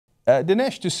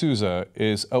Dinesh D'Souza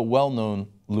is a well-known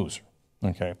loser,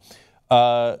 okay?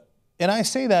 And I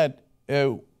say that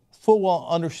full well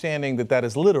understanding that that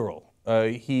is literal.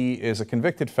 He is a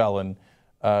convicted felon.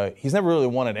 He's never really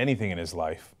wanted anything in his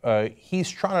life. He's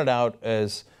trotted out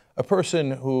as a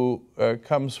person who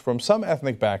comes from some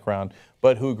ethnic background,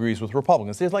 but who agrees with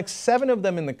Republicans. There's like 7 of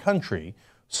them in the country,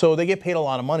 so they get paid a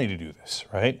lot of money to do this,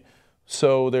 right?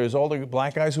 So there's all the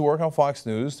black guys who work on Fox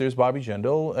News. There's Bobby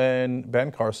Jindal and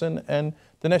Ben Carson and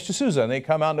Dinesh D'Souza. And they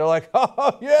come out and they're like,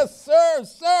 oh, yes, sir,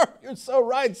 sir. You're so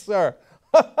right, sir.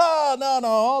 No,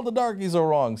 all the darkies are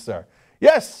wrong, sir.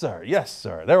 Yes, sir. Yes,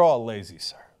 sir. They're all lazy,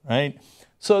 sir, right?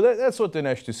 So that's what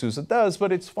Dinesh D'Souza does.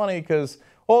 But it's funny because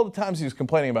all the times he was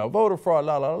complaining about voter fraud,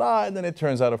 and then it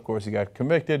turns out, of course, he got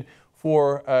convicted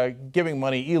for giving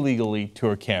money illegally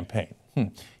to a campaign.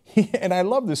 And I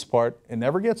love this part. It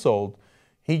never gets old.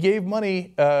 He gave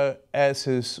money as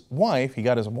his wife. He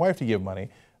got his wife to give money,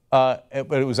 but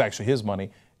it was actually his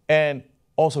money, and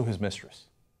also his mistress.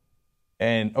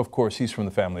 And, of course, he's from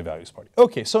the Family Values Party.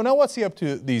 Okay, so now what's he up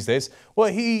to these days?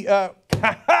 Well, he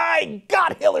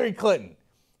got Hillary Clinton.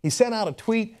 He sent out a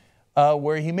tweet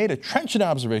where he made a trenchant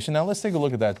observation. Now, let's take a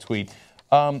look at that tweet.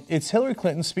 It's Hillary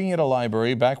Clinton speaking at a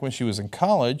library back when she was in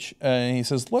college, and he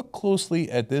says, look closely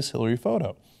at this Hillary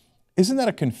photo. Isn't that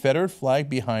a Confederate flag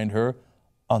behind her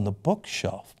on the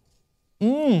bookshelf?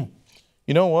 You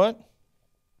know what?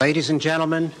 Ladies and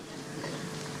gentlemen,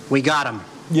 we got him.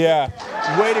 Yeah.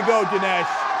 Way to go, Dinesh.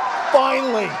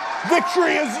 Finally,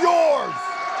 victory is yours.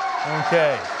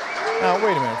 Okay. Now,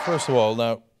 wait a minute. First of all,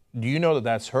 now, do you know that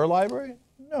that's her library?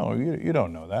 No, you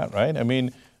don't know that, right? I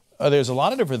mean, there's a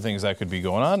lot of different things that could be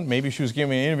going on. Maybe she was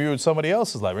giving an interview with somebody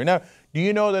else's library. Now, do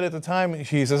you know that at the time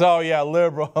she says, oh, yeah,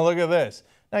 liberal, look at this.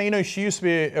 Now, you know, she used to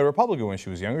be a Republican when she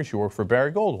was younger. She worked for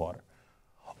Barry Goldwater.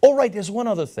 Oh, right, there's one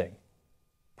other thing.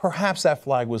 Perhaps that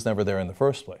flag was never there in the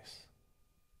first place.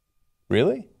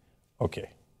 Really?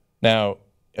 Okay. Now,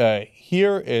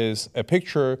 here is a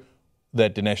picture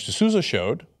that Dinesh D'Souza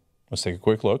showed. Let's take a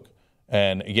quick look.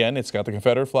 And again, it's got the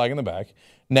Confederate flag in the back.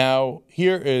 Now,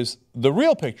 here is the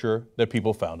real picture that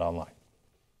people found online.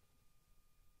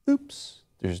 Oops,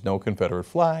 there's no Confederate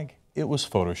flag. It was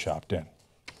photoshopped in.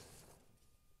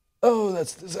 Oh,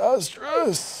 that's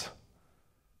disastrous.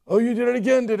 Oh, you did it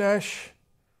again, Dinesh.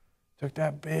 Took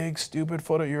that big, stupid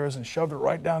photo of yours and shoved it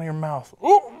right down your mouth.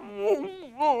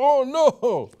 Oh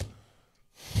no.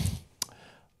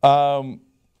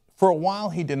 For a while,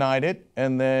 he denied it,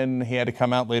 and then he had to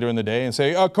come out later in the day and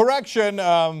say, correction,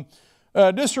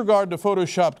 disregard the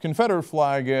photoshopped Confederate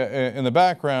flag in the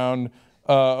background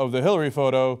of the Hillary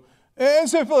photo, and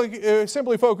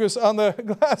simply focus on the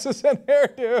glasses and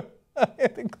hairdo.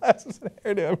 The glasses and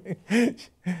hairdo. I mean,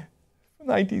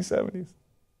 1970s.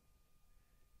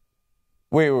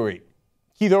 Wait.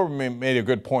 Keith Olbermann made a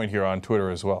good point here on Twitter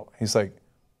as well. He's like,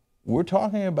 we're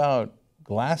talking about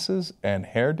glasses and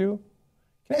hairdo?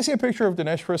 Can I see a picture of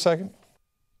Dinesh for a second?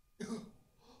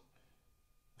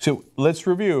 So let's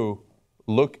review.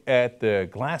 Look at the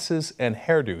glasses and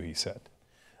hairdo, he said.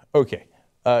 Okay.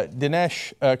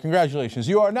 Dinesh, congratulations.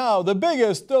 You are now the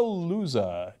biggest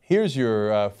loser. Here's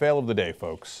your fail of the day,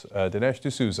 folks. Dinesh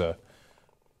D'Souza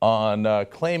on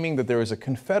claiming that there is a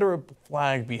Confederate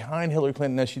flag behind Hillary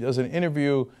Clinton as she does an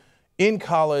interview in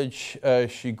college.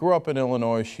 She grew up in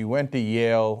Illinois. She went to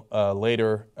Yale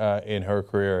later in her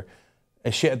career.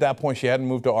 At that point, she hadn't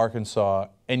moved to Arkansas.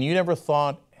 And you never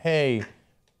thought, hey,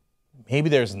 maybe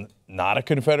there's not a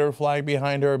Confederate flag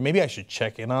behind her. Maybe I should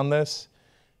check in on this.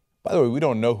 By the way, we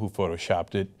don't know who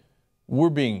photoshopped it. We're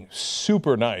being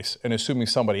super nice and assuming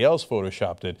somebody else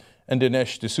photoshopped it. And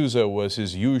Dinesh D'Souza was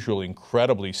his usual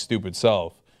incredibly stupid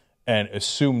self and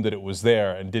assumed that it was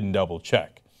there and didn't double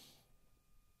check.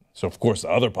 So, of course, the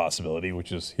other possibility,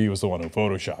 which is he was the one who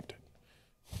photoshopped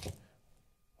it.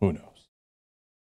 Who knows?